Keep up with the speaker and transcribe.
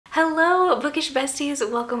bookish besties,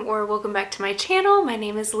 welcome back to my channel. My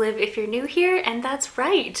name is Liv if you're new here, and that's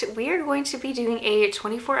right, we are going to be doing a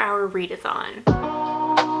 24-hour readathon.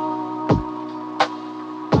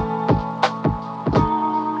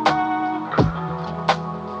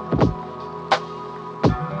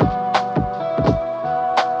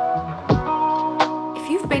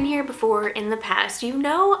 Before in the past, you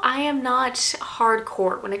know I am not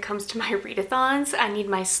hardcore when it comes to my readathons. I need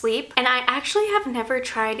my sleep, and I actually have never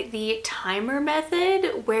tried the timer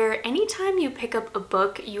method where anytime you pick up a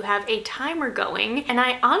book you have a timer going, and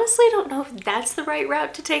I honestly don't know if that's the right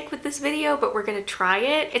route to take with this video, but we're gonna try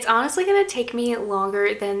it. It's honestly gonna take me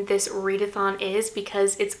longer than this readathon is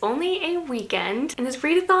because it's only a weekend, and this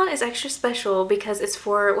readathon is extra special because it's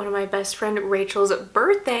for one of my best friend Rachel's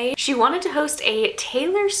birthday. She wanted to host a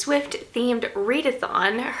Taylor Swift themed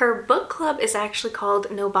readathon. Her book club is actually called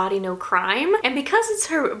No Body No Crime, and because it's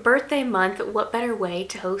her birthday month, what better way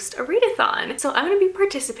to host a readathon? So I'm going to be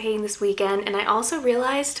participating this weekend, and I also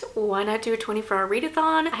realized why not do a 24-hour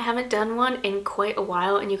readathon? I haven't done one in quite a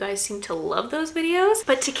while, and you guys seem to love those videos.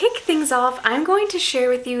 But to kick things off, I'm going to share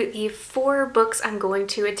with you the 4 books I'm going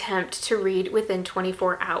to attempt to read within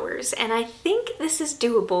 24 hours, and I think this is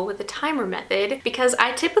doable with the timer method because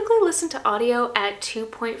I typically listen to audio at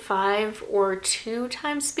 2.5 or 2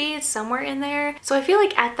 times speed, somewhere in there. So I feel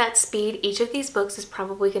like at that speed, each of these books is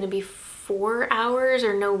probably going to be 4 hours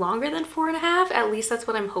or no longer than 4.5. At least that's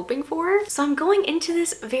what I'm hoping for. So I'm going into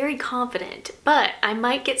this very confident, but I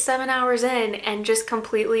might get 7 hours in and just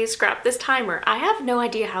completely scrap this timer. I have no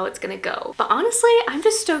idea how it's gonna go. But honestly, I'm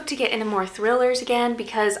just stoked to get into more thrillers again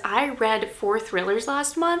because I read 4 thrillers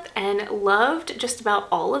last month and loved just about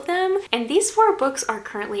all of them. And these 4 books are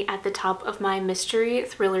currently at the top of my mystery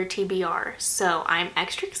thriller TBR. So I'm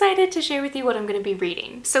extra excited to share with you what I'm gonna be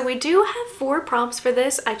reading. So we do have 4 prompts for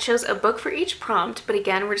this. I chose a book for each prompt, but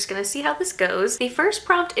again, we're just gonna see how this goes. The first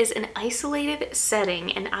prompt is an isolated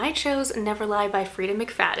setting, and I chose Never Lie by Freida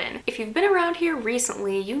McFadden. If you've been around here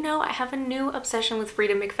recently, you know I have a new obsession with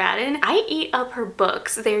Freida McFadden. I eat up her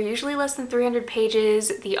books. They're usually less than 300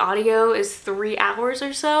 pages. The audio is 3 hours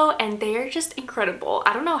or so, and they are just incredible.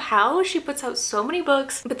 I don't know how she puts out so many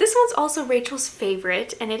books, but this one's also Rachel's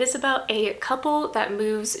favorite, and it is about a couple that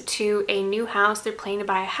moves to a new house. They're planning to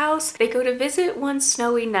buy a house. They go to visit one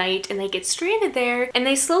snowy night, and they get stranded there, and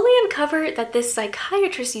they slowly uncover that this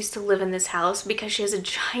psychiatrist used to live in this house because she has a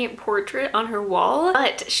giant portrait on her wall,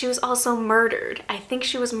 but she was also murdered. I think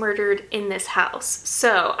she was murdered in this house.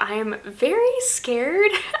 So I'm very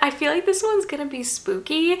scared. I feel like this one's gonna be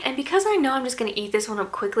spooky, and because I know I'm just gonna eat this one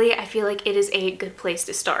up quickly, I feel like it is a good place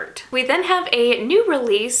to start. We then have a new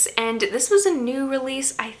release, and this was a new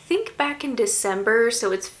release I think back in December,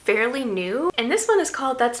 so it's fairly new, and this one is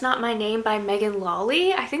called That's Not My Name by Megan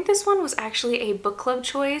Lawley. I think this one was actually a book club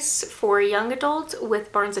choice for young adults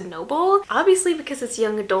with Barnes & Noble. Obviously, because it's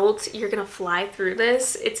young adults, you're gonna fly through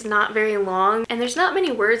this. It's not very long, and there's not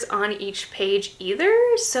many words on each page either,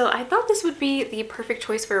 so I thought this would be the perfect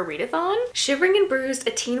choice for a readathon. Shivering and bruised,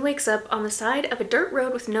 a teen wakes up on the side of a dirt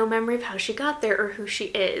road with no memory of how she got there or who she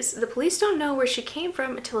is. The police don't know where she came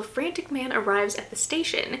from until a frantic man arrives at the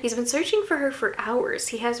station. He's been searching for her for hours.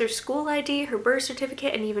 He has her school ID, her birth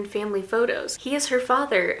certificate, and even family photos. He is her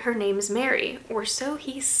father. Her name is Mary, or so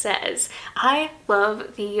he says. I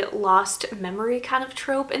love the lost memory kind of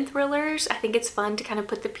trope in thrillers. I think it's fun to kind of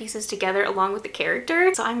put the pieces together along with the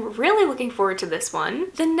character, so I'm really looking forward to this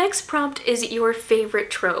one. The next prompt is your favorite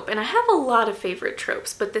trope, and I have a lot of favorite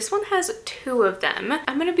tropes, but this one has 2 of them.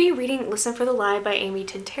 I'm going to be reading Listen for the Lie by Amy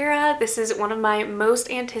Tintera. This is one of my most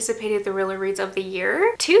anticipated thriller reads of the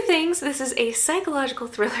year. 2 things: this is a psychological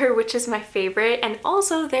thriller, which is my favorite, and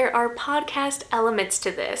also there are podcast elements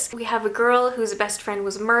to this. We have a girl whose best friend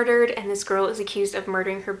was murdered, and this girl is accused of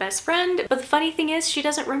murdering her best friend, but the funny thing is she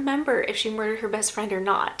doesn't remember if she murdered her best friend or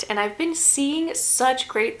not, and I've been seeing such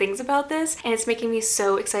great things about this, and it's making me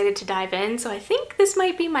so excited to dive in, so I think this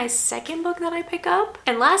might be my second book that I pick up.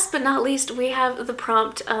 And last but not least, we have the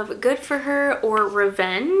prompt of Good for Her or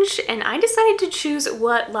Revenge, and I decided to choose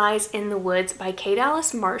What Lies in the Woods by Kate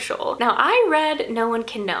Alice Marshall. Now, I read No One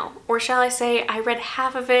Can Know, or shall I say I read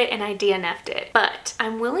half of it and I DNF'd it, but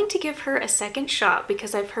I'm willing to give her a second shot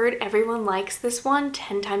because I've heard everyone likes this one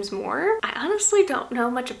 10 times more. I honestly don't know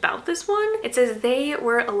much about this one. It says they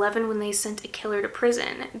were 11 when they sent a killer to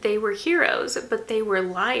prison. They were heroes, but they were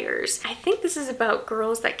liars. I think this is about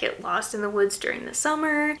girls that get lost in the woods during the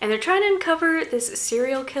summer, and they're trying to uncover this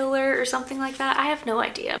serial killer or something like that. I have no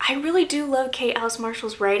idea. I really do love Kate Alice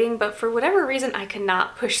Marshall's writing, but for whatever reason, I could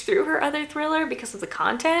not push through her other thriller because of the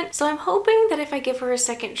content. So I'm hoping that if I give her a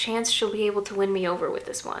second chance, she'll be able to win me over with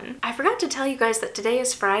this one. one. I forgot to tell you guys that today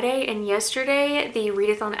is Friday, and yesterday the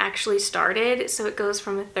readathon actually started, so it goes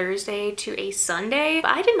from a Thursday to a Sunday.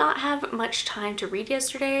 But I did not have much time to read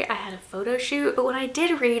yesterday. I had a photo shoot, but what I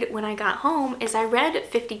did read when I got home is I read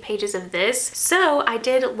 50 pages of this, so I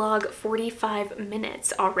did log 45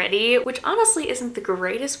 minutes already, which honestly isn't the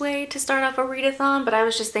greatest way to start off a readathon, but I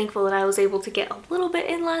was just thankful that I was able to get a little bit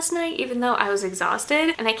in last night, even though I was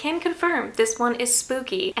exhausted. And I can confirm this one is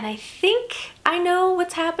spooky, and I think I know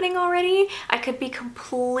what's happening already. I could be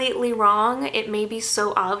completely wrong. It may be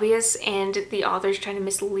so obvious and the author's trying to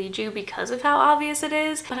mislead you because of how obvious it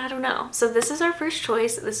is, but I don't know. So this is our first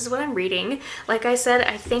choice. This is what I'm reading. Like I said,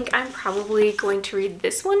 I think I'm probably going to read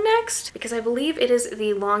this one next because I believe it is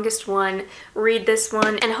the longest one. Read this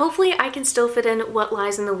one, and hopefully I can still fit in What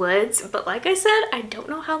Lies in the Woods. But like I said, I don't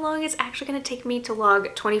know how long it's actually going to take me to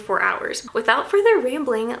log 24 hours. Without further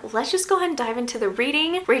rambling, let's just go ahead and dive into the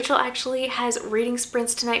reading. Rachel actually has reading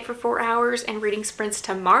sprints tonight for 4 hours and reading sprints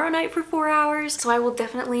tomorrow night for 4 hours, so I will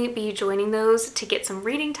definitely be joining those to get some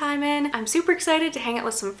reading time in. I'm super excited to hang out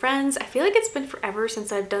with some friends. I feel like it's been forever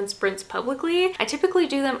since I've done sprints publicly. I typically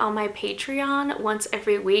do them on my Patreon once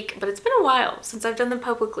every week, but it's been a while since I've done them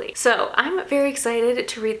publicly. So I'm very excited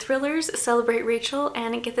to read thrillers, celebrate Rachel,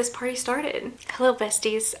 and get this party started. Hello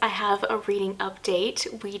besties, I have a reading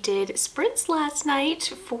update. We did sprints last night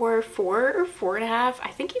for 4 or 4.5,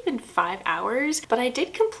 I think even 5 hours, but I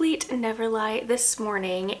did complete Neverlie this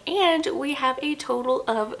morning, and we have a total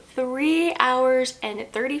of 3 hours and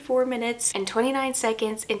 34 minutes and 29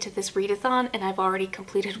 seconds into this readathon, and I've already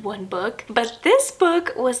completed one book. But this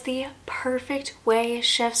book was the perfect way,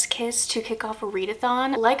 chef's kiss, to kick off a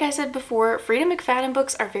readathon. Like I said before, Freida McFadden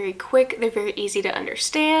books are very quick, they're very easy to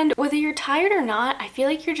understand. Whether you're tired or not, I feel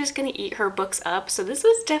like you're just gonna eat her books up, so this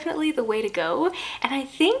was definitely the way to go, and I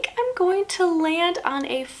think I'm going to land on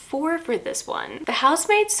a 4 for this one. The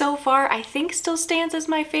Housemaid so far I think still stands as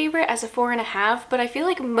my favorite as a 4.5, but I feel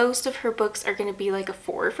like most of her books are gonna be like a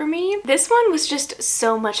 4 for me. This one was just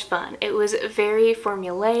so much fun. It was very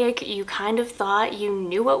formulaic. You kind of thought you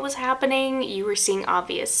knew what was happening, you were seeing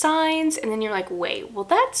obvious signs, and then you're like, wait, well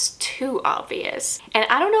that's too obvious. And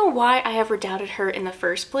I don't know why I ever doubted her in the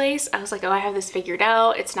first place. I was like, oh, I have this figured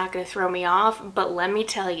out, it's not gonna throw me off, but let me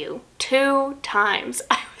tell you, 2 times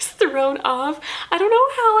I was thrown off. I don't know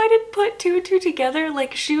how I didn't put 2 and 2 together.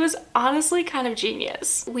 Like, she was honestly kind of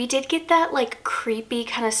genius. We did get that like creepy,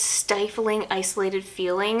 kind of stifling, isolated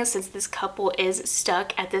feeling since this couple is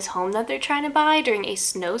stuck at this home that they're trying to buy during a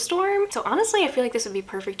snowstorm. So honestly, I feel like this would be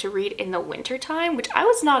perfect to read in the winter time, which I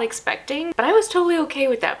was not expecting, but I was totally okay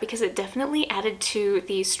with that because it definitely added to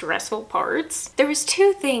the stressful parts. There was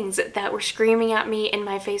 2 things that were screaming at me in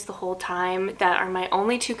my face the whole time that are my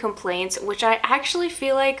only 2 complaints, which I actually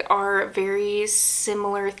feel like are very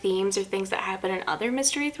similar themes or things that happen in other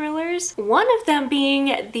mystery thrillers. One of them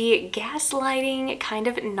being the gaslighting, kind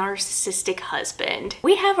of narcissistic husband.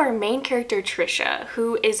 We have our main character Trisha,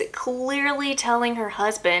 who is clearly telling her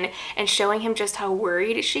husband and showing him just how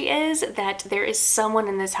worried she is that there is someone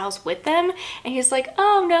in this house with them, and he's like,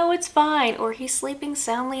 oh no, it's fine, or he's sleeping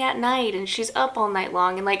soundly at night and she's up all night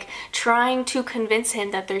long, and like trying to convince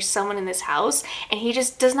him that there's someone in this house, and he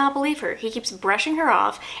just does not believe her. He keeps brushing her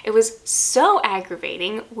off. It was so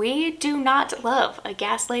aggravating. We do not love a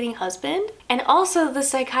gaslighting husband. And also the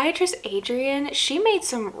psychiatrist Adrian, she made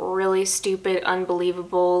some really stupid,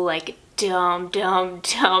 unbelievable, like dumb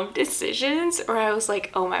decisions, or I was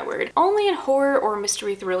like, oh my word. Only in horror or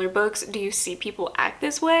mystery thriller books do you see people act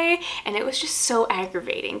this way, and it was just so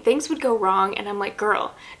aggravating. Things would go wrong and I'm like,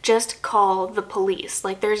 girl, just call the police.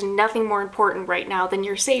 Like, there's nothing more important right now than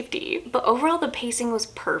your safety. But overall the pacing was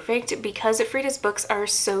perfect because Frida's books are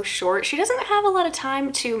so short. She doesn't have a lot of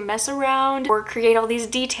time to mess around or create all these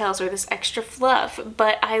details or this extra fluff,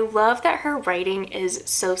 but I love that her writing is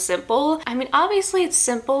so simple. I mean, obviously it's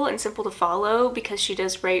simple and simple to follow because she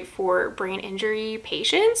does write for brain injury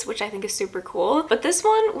patients, which I think is super cool, but this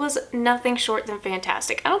one was nothing short than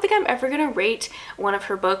fantastic. I don't think I'm ever gonna rate one of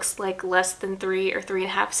her books like less than 3 or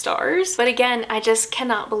 3.5 stars, but again, I just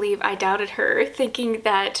cannot believe I doubted her thinking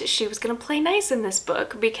that she was gonna play nice in this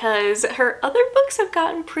book, because her other books have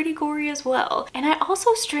gotten pretty gory as well. And I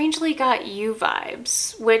also strangely got You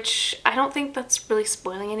vibes, which I don't think that's really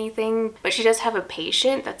spoiling anything, but she does have a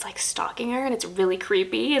patient that's like stalking her, and it's really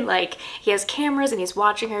creepy, and like he has cameras and he's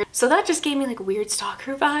watching her. So that just gave me like weird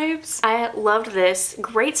stalker vibes. I loved this.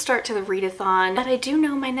 Great start to the readathon. But I do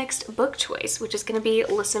know my next book choice, which is going to be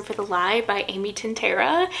Listen for the Lie by Amy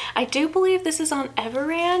Tintera. I do believe this is on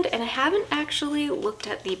Everand, and I haven't actually looked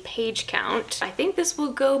at the page count. I think this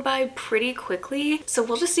will go by pretty quickly, so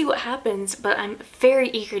we'll just see what happens, but I'm very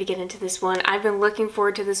eager to get into this one. I've been looking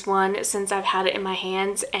forward to this one since I've had it in my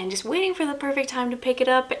hands and just waiting for the perfect time to pick it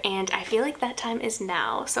up, and I feel like that time is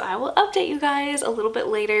now. So I will update you guys a little bit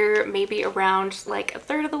later, maybe around like a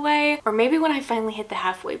third of the way, or maybe when I finally hit the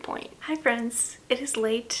halfway point. Hi friends, it is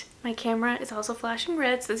late. My camera is also flashing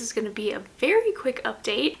red, so this is going to be a very quick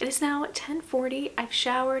update. It is now 10:40. I've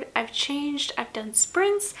showered, I've changed, I've done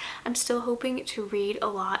sprints. I'm still hoping to read a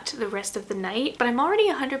lot the rest of the night, but I'm already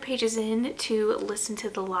 100 pages in to Listen to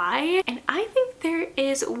the Lie, and I think there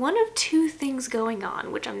is one of two things going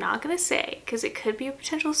on, which I'm not going to say because it could be a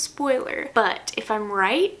potential spoiler, but if I'm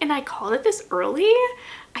right and I called it this early,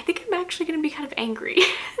 I think I'm actually going to be kind of angry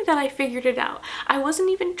that I figured it out. I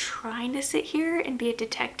wasn't even trying to sit here and be a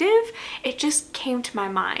detective. It just came to my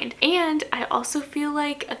mind. And I also feel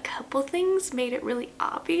like a couple things made it really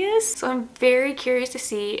obvious. So I'm very curious to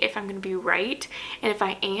see if I'm going to be right. And if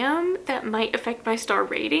I am, that might affect my star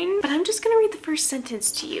rating. But I'm just going to read the first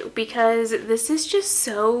sentence to you because this is just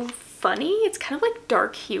so funny. It's kind of like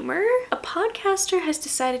dark humor. A podcaster has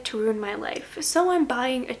decided to ruin my life, so I'm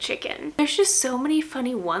buying a chicken. There's just so many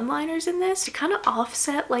funny one-liners in this to kind of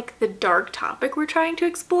offset like the dark topic we're trying to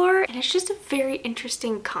explore, and it's just a very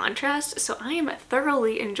interesting contrast, so I am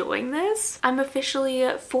thoroughly enjoying this. I'm officially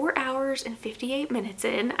 4 hours and 58 minutes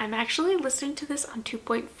in. I'm actually listening to this on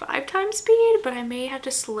 2.5 times speed, but I may have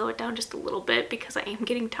to slow it down just a little bit because I am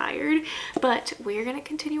getting tired, but we're gonna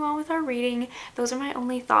continue on with our reading. Those are my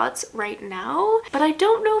only thoughts right now, but I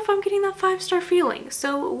don't know if I'm getting that 5-star feeling,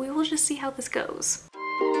 so we will just see how this goes.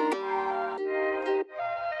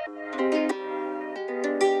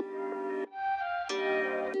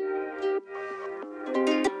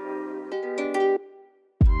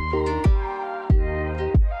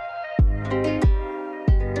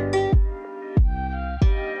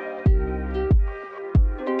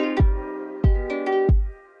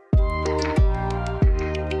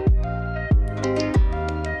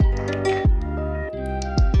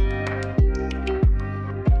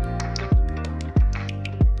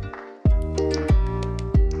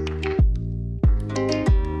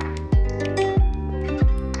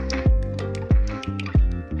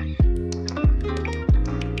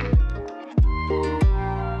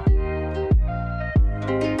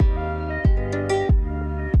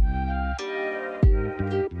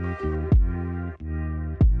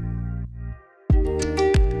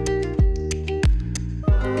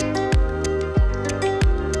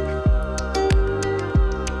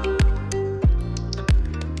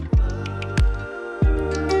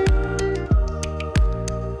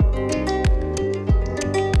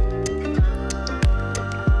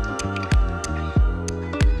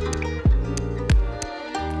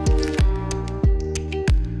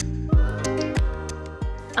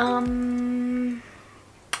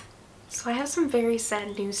 So I have some very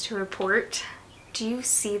sad news to report. Do you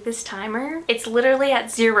see this timer? It's literally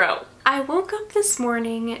at 0. I woke up this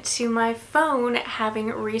morning to my phone having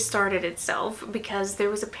restarted itself because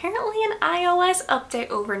there was apparently an iOS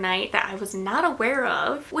update overnight that I was not aware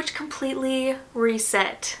of, which completely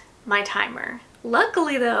reset my timer.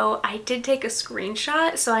 Luckily though, I did take a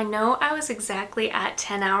screenshot, so I know I was exactly at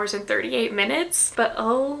 10 hours and 38 minutes, but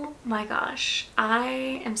oh my gosh,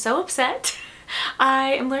 I am so upset.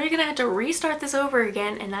 I am literally gonna have to restart this over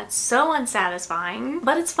again, and that's so unsatisfying,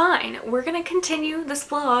 but it's fine. We're gonna continue this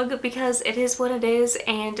vlog because it is what it is,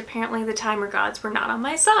 and apparently the timer gods were not on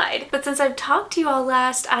my side. But since I've talked to you all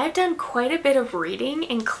last, I've done quite a bit of reading,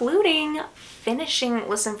 including finishing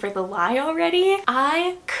Listen for the Lie already.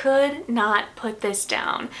 I could not put this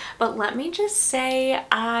down, but let me just say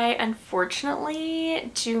I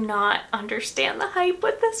unfortunately do not understand the hype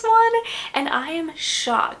with this one, and I am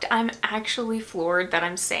shocked. I'm actually floored that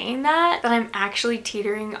I'm saying that I'm actually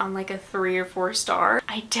teetering on like a 3 or 4 star.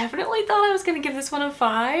 I definitely thought I was gonna give this one a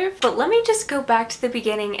 5, but let me just go back to the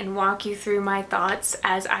beginning and walk you through my thoughts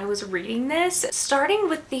as I was reading this, starting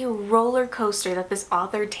with the roller coaster that this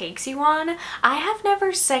author takes you on. I have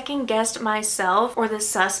never second guessed myself or the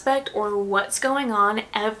suspect or what's going on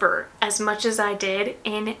ever as much as I did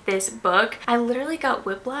in this book. I literally got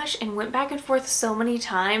whiplash and went back and forth so many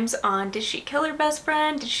times on, did she kill her best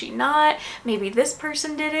friend? Did she not? maybe this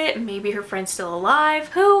person did it, maybe her friend's still alive,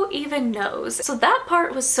 who even knows? So that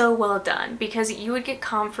part was so well done because you would get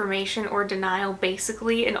confirmation or denial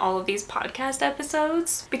basically in all of these podcast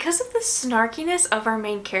episodes. Because of the snarkiness of our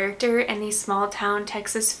main character and the small town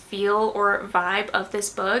Texas feel or vibe of this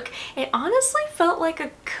book, it honestly felt like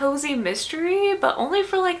a cozy mystery, but only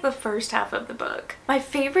for like the first half of the book. My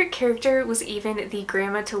favorite character was even the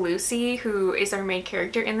grandma to Lucy, who is our main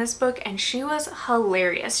character in this book, and she was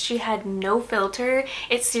hilarious. She had no filter.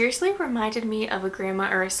 It seriously reminded me of a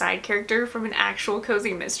grandma or a side character from an actual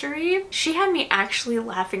cozy mystery. She had me actually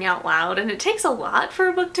laughing out loud, and it takes a lot for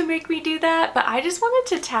a book to make me do that, but I just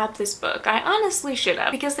wanted to tab this book. I honestly should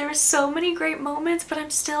have, because there were so many great moments, but I'm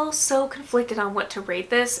still so conflicted on what to rate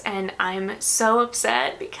this, and I'm so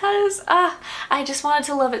upset because I just wanted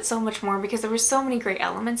to love it so much more because there were so many great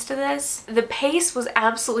elements to this. The pace was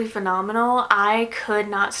absolutely phenomenal. I could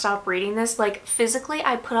not stop reading this. Like, physically,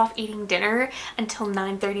 I put off eating dinner until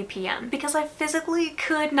 9:30 p.m. because I physically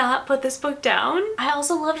could not put this book down. I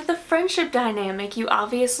also loved the friendship dynamic. You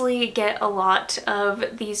obviously get a lot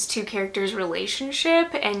of these two characters'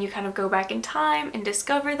 relationship, and you kind of go back in time and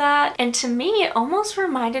discover that. And to me, it almost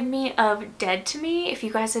reminded me of Dead to Me, if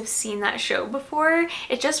you guys have seen that show before.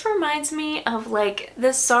 It just reminds me of like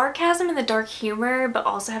the sarcasm and the dark humor, but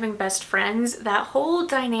also having best friends. That whole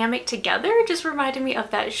dynamic together just reminded me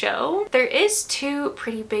of that show. There is two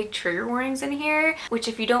pretty big trigger warnings in here, which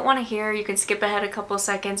if you don't want to hear, you can skip ahead a couple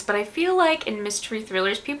seconds, but I feel like in mystery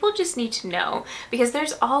thrillers, people just need to know because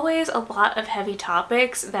there's always a lot of heavy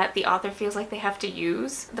topics that the author feels like they have to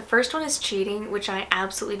use. The first one is cheating, which I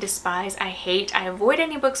absolutely despise. I hate. I avoid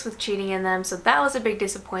any books with cheating in them, so that was a big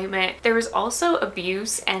disappointment. There was also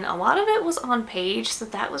abuse, and a lot of it was on page, so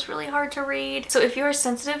that was really hard to read. So if you are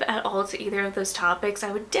sensitive at all to either of those topics,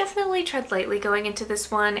 I would definitely tread lightly going into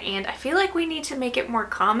this one, and I feel like we need to make it more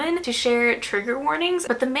common to share trigger warnings.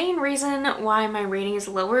 But the main reason why my rating is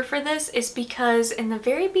lower for this is because in the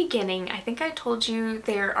very beginning, I think I told you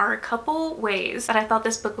there are a couple ways that I thought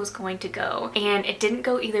this book was going to go, and it didn't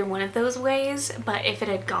go either one of those ways, but if it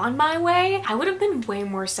had gone my way, I would have been way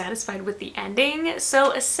more satisfied with the ending.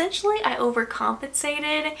 So essentially I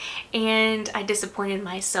overcompensated and I disappointed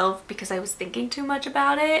myself because I was thinking too much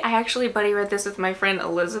about it. I actually buddy read this with my friend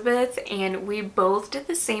Elizabeth, and we both did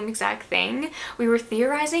the same exact thing. We were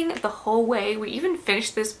theorizing the whole way. We even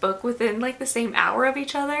finished this book within like the same hour of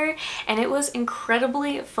each other, and it was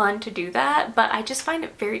incredibly fun to do that. But I just find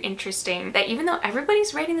it very interesting that even though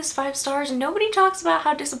everybody's rating this 5 stars, nobody talks about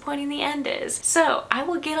how disappointing the end is. So I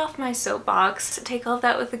will get off my soapbox, take all of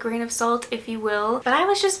that with a grain of salt if you will, but I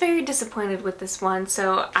was just very disappointed with this one,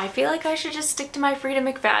 so I feel like I should just stick to my Frida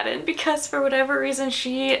McFadden because for whatever reason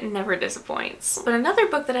she never disappoints. But another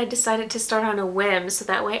book that I decided to start on a whim so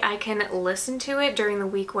that way I can listen to it during the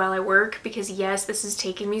week while I work, because yes, this is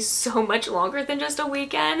taking me so much longer than just a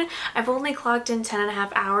weekend. I've only clocked in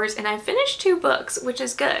 10.5 hours and I finished 2 books, which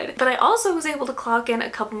is good. But I also was able to clock in a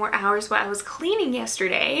couple more hours while I was cleaning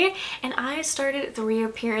yesterday, and I started the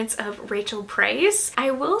reappearance of Rachel Price.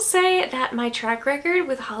 I will say that my track record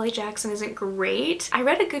with Holly Jackson isn't great. I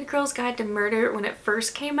read A Good Girl's Guide to Murder when it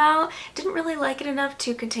first came out, didn't really like it enough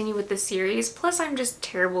to continue with the series, plus I'm just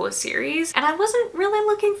terrible with series, and I wasn't really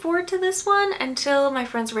looking forward to this one until my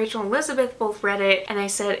friends Rachel and Elizabeth both read it and I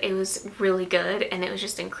said it was really good and it was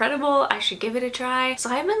just incredible. I should give it a try. So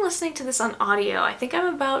I've been listening to this on audio. I think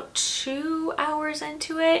I'm about 2 hours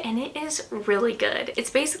into it and it is really good. It's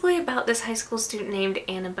basically about this high school student named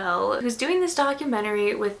Annabelle who's doing this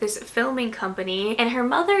documentary with this filming company, and her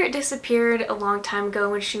mother disappeared a long time ago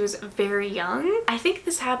when she was very young. I think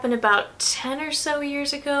this happened about 10 or so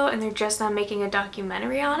years ago and they're just now making a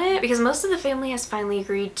documentary on it because most of the family has finally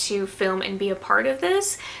agreed to film and be a part of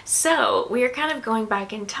this. So we are kind of going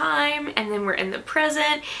back in time and then we're in the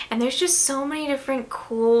present, and there's just so many different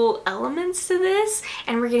cool elements to this,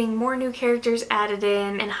 and we're getting more new characters added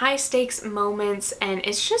in and high stakes moments, and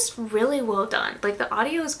it's just really well done. Like, the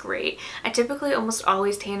audio is great. I typically almost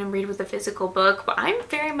always tandem read with a physical book, but I'm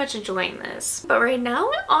very much enjoying this. But right now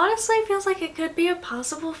it honestly feels like it could be a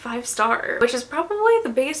possible 5-star, which is probably the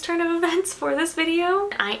biggest turn of events for this video.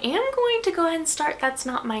 I am going to go ahead and start That's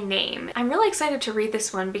Not My Name. I'm really excited to read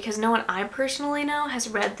this one because no one I personally know has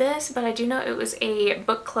read this, but I do know it was a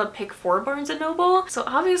book club pick for Barnes & Noble, so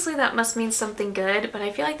obviously that must mean something good, but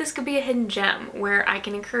I feel like this could be a hidden gem where I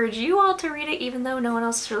can encourage you all to read it even though no one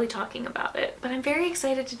else is really talking about it. But I'm very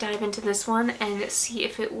excited to dive into this one and see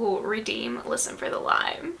if it will redeem Listen for the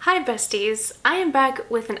Lie. Hi besties, I am back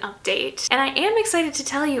with an update, and I am excited to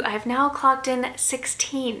tell you I've now clocked in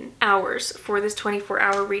 16 hours for this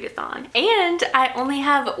 24-hour readathon, and I only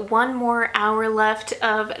have 1 more hour left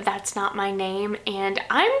of of That's Not My Name, and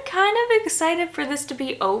I'm kind of excited for this to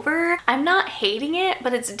be over. I'm not hating it,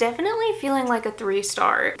 but it's definitely feeling like a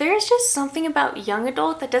 3-star. There's just something about young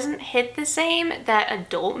adult that doesn't hit the same that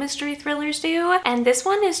adult mystery thrillers do, and this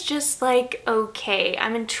one is just like, okay,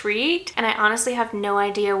 I'm intrigued, and I honestly have no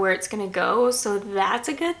idea where it's gonna go, so that's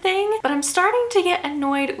a good thing. But I'm starting to get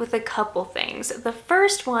annoyed with a couple things. The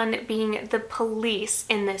first one being the police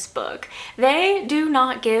in this book. They do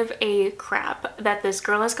not give a crap that this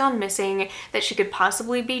girl has gone missing, that she could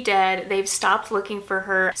possibly be dead. They've stopped looking for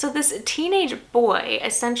her. So this teenage boy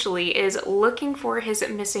essentially is looking for his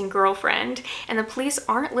missing girlfriend, and the police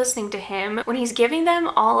aren't listening to him when he's giving them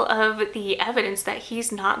all of the evidence that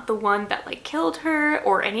he's not the one that like killed her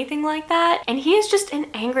or anything like that. And he is just an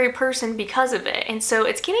angry person because of it. And so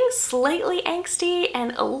it's getting slightly angsty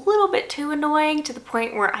and a little bit too annoying to the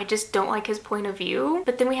point where I just don't like his point of view.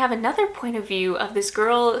 But then we have another point of view of this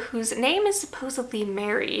girl whose name is supposedly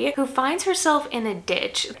Mary, who finds herself in a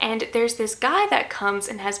ditch, and there's this guy that comes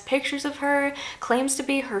and has pictures of her, claims to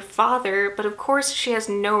be her father, but of course she has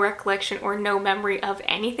no recollection or no memory of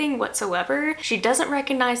anything whatsoever. She doesn't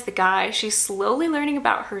recognize the guy. She's slowly learning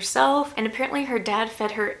about herself, and apparently her dad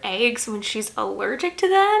fed her eggs when she's allergic to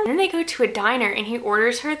them. And then they go to a diner and he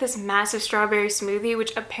orders her this massive strawberry smoothie,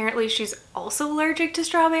 which apparently she's also allergic to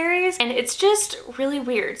strawberries, and it's just really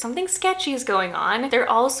weird. Something sketchy is going on. They're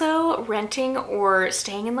also renting or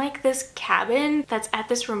staying in like this cabin that's at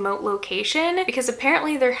this remote location because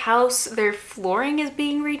apparently their house, their flooring is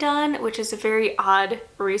being redone, which is a very odd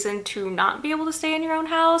reason to not be able to stay in your own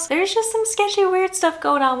house. There's just some sketchy weird stuff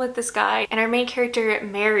going on with this guy, and our main character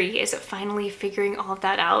Mary is finally figuring all of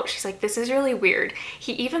that out. She's like, this is really weird.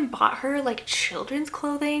 He even bought her like children's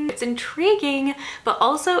clothing. It's intriguing, but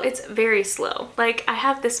also it's very slow. Like, I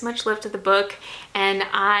have this much left of the book and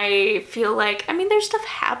I feel like, I mean, there's stuff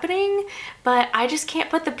happening, but I just can't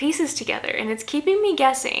put the pieces together and it's keeping me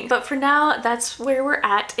guessing. But for now, that's where we're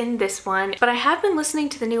at in this one. But I have been listening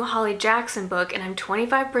to the new Holly Jackson book and I'm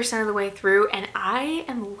 25% of the way through and I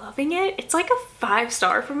am loving it. It's like a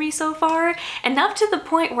 5-star for me so far, enough to the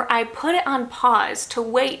point where I put it on pause to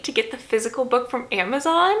wait to get the physical book from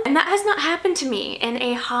Amazon. And that has not happened to me in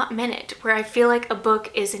a hot minute, where I feel like a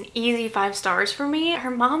book is an easy 5 stars for me.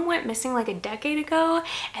 Her mom went missing like a decade ago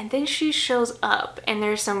and then she shows up and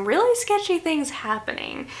there's some really sketchy things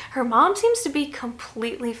happening. Her mom seems to be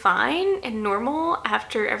completely fine and normal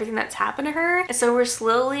after everything that's happened to her. So we're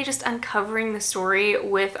slowly just uncovering the story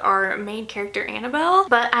with our main character Annabelle.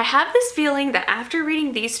 But I have this feeling that after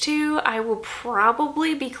reading these two, I will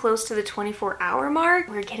probably be close to the 24-hour mark.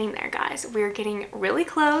 We're getting there, guys. We're getting really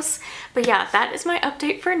close. But yeah, that is my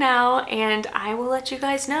update for now, and I will let you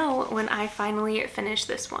guys know when I finally finish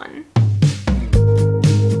this one.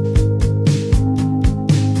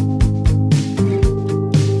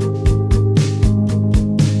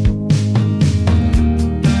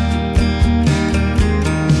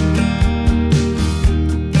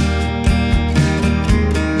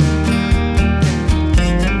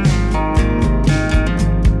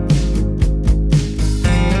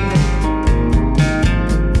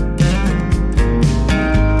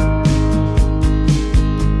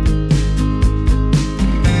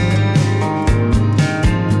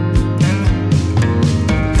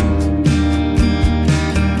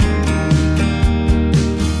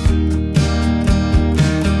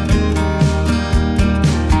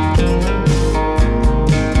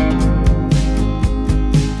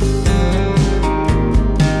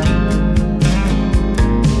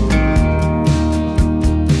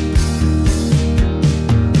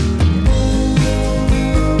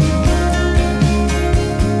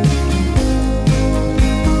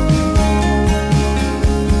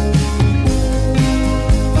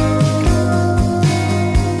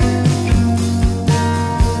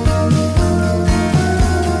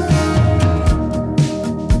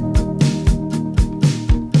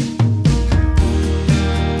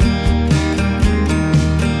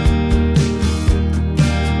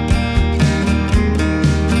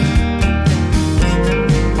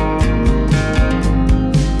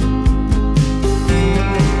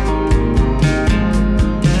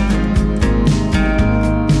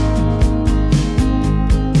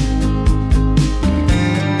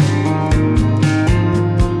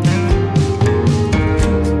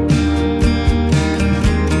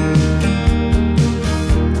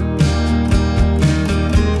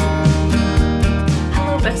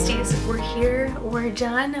 there, we're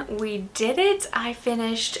done. We did it. I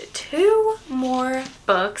finished 2 more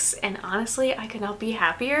books and honestly I could not be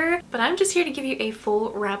happier, but I'm just here to give you a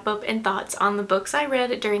full wrap up and thoughts on the books I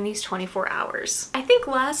read during these 24 hours. I think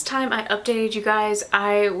last time I updated you guys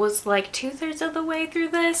I was like 2/3 of the way through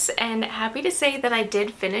this, and happy to say that I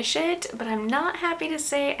did finish it, but I'm not happy to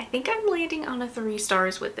say I think I'm landing on a 3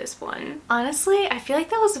 stars with this one. Honestly, I feel like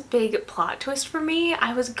that was a big plot twist for me.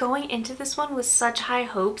 I was going into this one with such high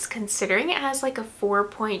hopes considering it has like a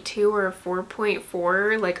 4.2 or a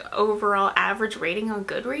 4.4 like overall average rating on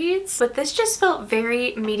Goodreads, but this just felt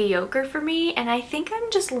very mediocre for me, and I think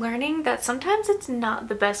I'm just learning that sometimes it's not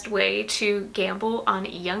the best way to gamble on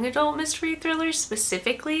young adult mystery thrillers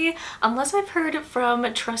specifically unless I've heard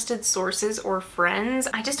from trusted sources or friends.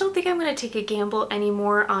 I just don't think I'm going to take a gamble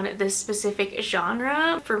anymore on this specific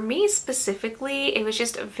genre. For me specifically, it was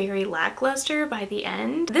just very lackluster by the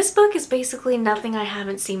end. This book is basically nothing I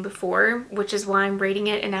haven't seen before, which is why I'm rating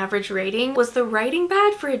it an average rating. Was the writing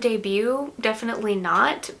bad for a debut? Definitely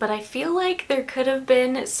not, but I feel like there could have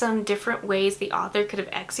been some different ways the author could have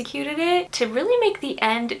executed it to really make the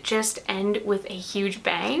end just end with a huge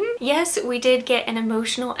bang. Yes, we did get an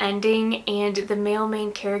emotional ending, and the male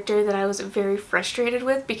main character that I was very frustrated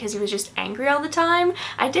with because he was just angry all the time,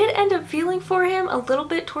 I did end up feeling for him a little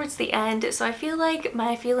bit towards the end, so I feel like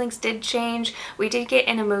my feelings did change. We did get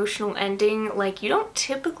an emotional ending like you don't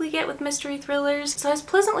typically get with mystery thrillers, so I was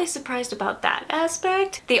pleasantly surprised about that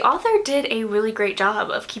aspect. The author did a really great job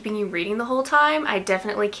of keeping you reading the whole time. I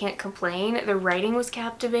definitely can't complain. The writing was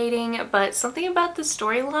captivating, but something about the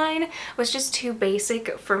storyline was just too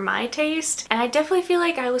basic for my taste, and I definitely feel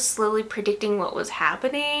like I was slowly predicting what was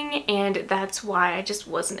happening, and that's why I just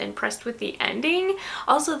wasn't impressed with the ending.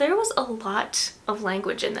 Also, there was a lot of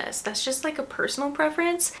language in this. That's just like a personal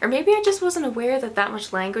preference, or maybe I just wasn't aware that that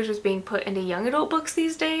much language was being put into young adult books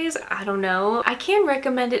these days. I don't know. I can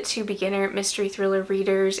recommend it to beginner mystery thriller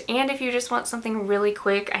readers, and if you just want something really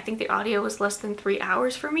quick. I think the audio was less than 3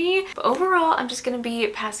 hours for me, but overall I'm just gonna be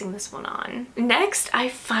passing this one on. Next, I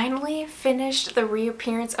finally finished the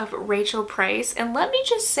reappearance of Rachel Price, and let me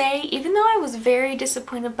just say, even though I was very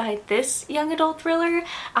disappointed by this young adult thriller,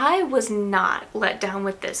 I was not let down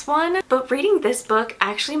with this one. But reading this book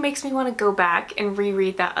actually makes me want to go back and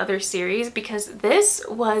reread that other series because this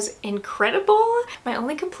was incredible. My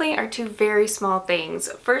only complaint are 2 very small things.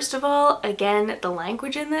 First of all, again, the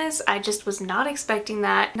language in this, I just was not expecting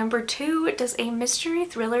that. Number 2, does a mystery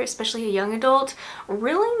thriller, especially a young adult,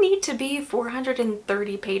 really need to be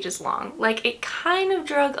 430 pages long? Like, it kind of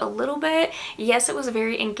drug a little bit. Yes, it was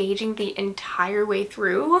very engaging the entire way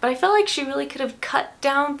through, but I felt like she really could have cut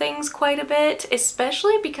down things quite a bit,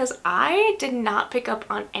 especially because I did not pick up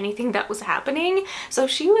on anything that was happening. So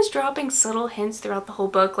she was dropping subtle hints throughout the whole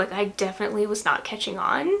book, like I definitely was not catching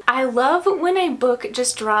on. I love when a book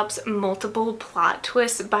just drops multiple plot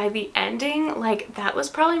twists by the ending. Like, that was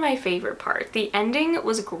probably my favorite part. The ending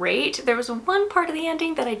was great. There was one part of the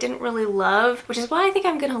ending that I didn't really love, which is why I think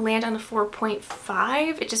I'm gonna land on a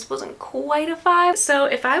 4.5. It just wasn't quite a 5. So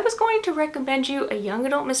if I was going to recommend you a young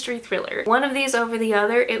adult mystery thriller, one of these over the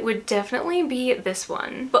other, it would definitely be this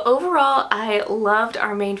one. But overall, I loved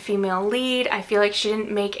our main female lead. I feel like she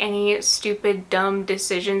didn't make any stupid, dumb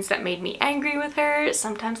decisions that made me angry with her.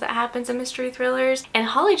 Sometimes that happens in mystery thrillers. And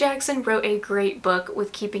Holly Jackson wrote a great book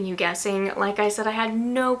with keeping you guessing. Like I said, I had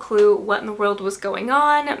no clue what in the world was going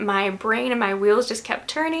on. My brain and my wheels just kept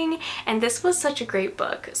turning, and this was such a great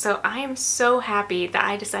book. So I am so happy that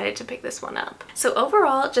I decided to pick this one up. So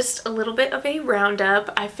overall, just a little bit of a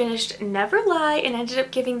roundup. I finished Never Lie and ended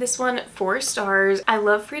up giving this one 4 stars. I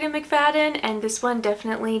love Frida McFadden, and this one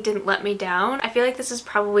definitely didn't let me down. I feel like this is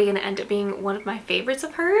probably going to end up being one of my favorites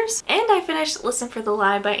of hers. And I finished Listen for the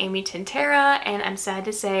Lie by Amy Tintera, and I'm sad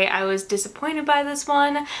to say I was disappointed by this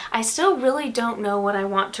one. I still really don't know what I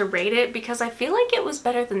want to rate it because I feel like it was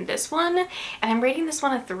better than this one, and I'm rating this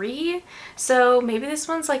one a 3. So maybe this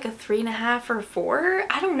one's like a 3.5 or 4.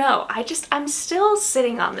 I don't know. I'm still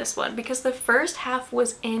sitting on this one because the first half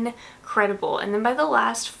was incredible, and then by the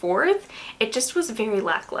last fourth it just was very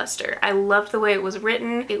lackluster. I loved the way it was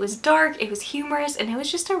written. It was dark, it was humorous, and it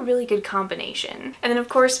was just a really good combination. And then of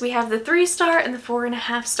course we have the 3-star and the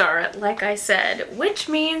 4.5 star, like I said, which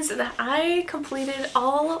means that I completed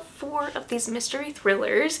all 4 of these mystery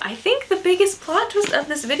thrillers. I think the biggest plot twist of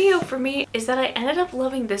this video for me is that I ended up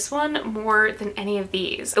loving this one more than any of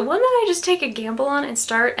these. The one that I just take a gamble on and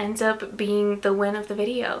start ends up being the win of the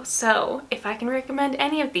video. So if I can recommend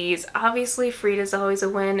any of these, obviously Frida's always a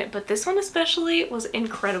win, but this one especially was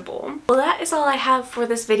incredible. Well, that is all I have for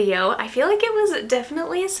this video. I feel like it was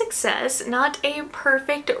definitely a success. Not a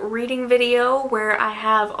perfect reading video where I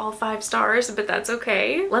have all 5 stars, but that's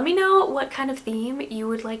okay. Let me know what kind of theme you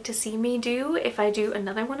would like to see me do if I do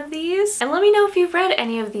another one of these. And let me know if you've read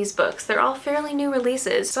any of these books. They're all fairly new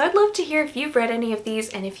releases, so I'd love to hear if you've read any of these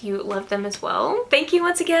and if you love them as well. Thank you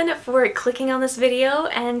once again for clicking on this video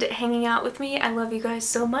and hanging out with me. I love you guys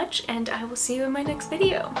so much, and I will see you in my next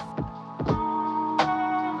video.